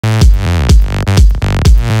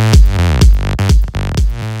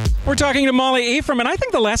talking to Molly Ephraim, and I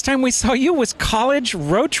think the last time we saw you was college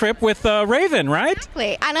road trip with Raven, right?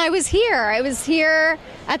 Exactly. And I was here.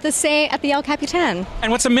 At the El Capitan.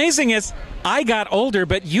 And what's amazing is I got older,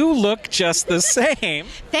 but you look just the same.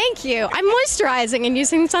 Thank you. I'm moisturizing and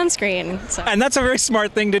using sunscreen. So. And that's a very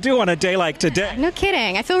smart thing to do on a day like today. No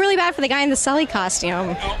kidding. I feel really bad for the guy in the Sully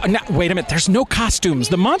costume. Oh, no, wait a minute. There's no costumes.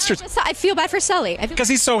 The monsters. I feel bad for Sully. Because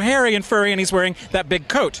he's so hairy and furry and he's wearing that big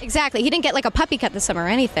coat. Exactly. He didn't get like a puppy cut this summer or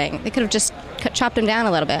anything. They could have just chopped him down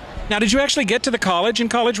a little bit. Now, did you actually get to the college in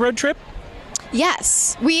College Road Trip?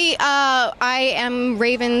 Yes. I am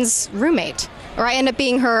Raven's roommate. Or I end up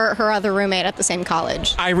being her other roommate at the same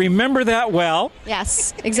college. I remember that well.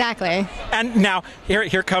 Yes, exactly. And now,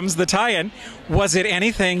 here comes the tie-in. Was it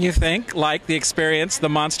anything, you think, like the experience the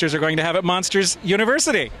Monsters are going to have at Monsters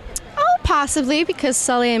University? Oh, possibly, because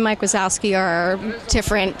Sully and Mike Wazowski are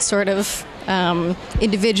different sort of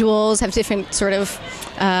individuals, have different sort of,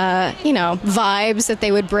 vibes that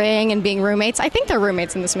they would bring and being roommates. I think they're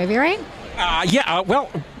roommates in this movie, right? Well,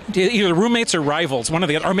 either roommates or rivals, one of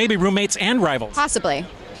the other, or maybe roommates and rivals. Possibly.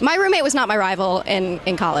 My roommate was not my rival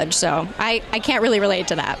in college, so I can't really relate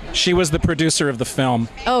to that. She was the producer of the film.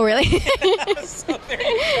 Oh, really? So there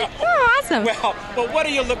you go. Oh, awesome. Well, what are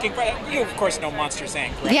you looking for? You, of course, know Monsters,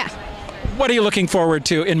 Inc., right? Yeah. What are you looking forward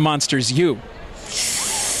to in Monsters U?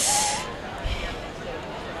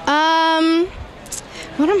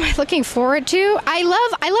 What am I looking forward to? I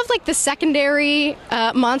love like the secondary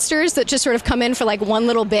monsters that just sort of come in for like one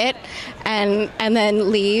little bit and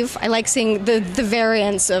then leave. I like seeing the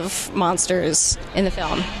variants of monsters in the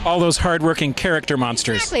film. All those hardworking character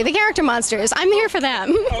monsters. Exactly, the character monsters. I'm here for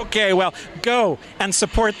them. Okay, well, go and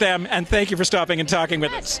support them, and thank you for stopping and talking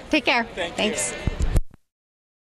with us. Take care. Thanks. Thanks.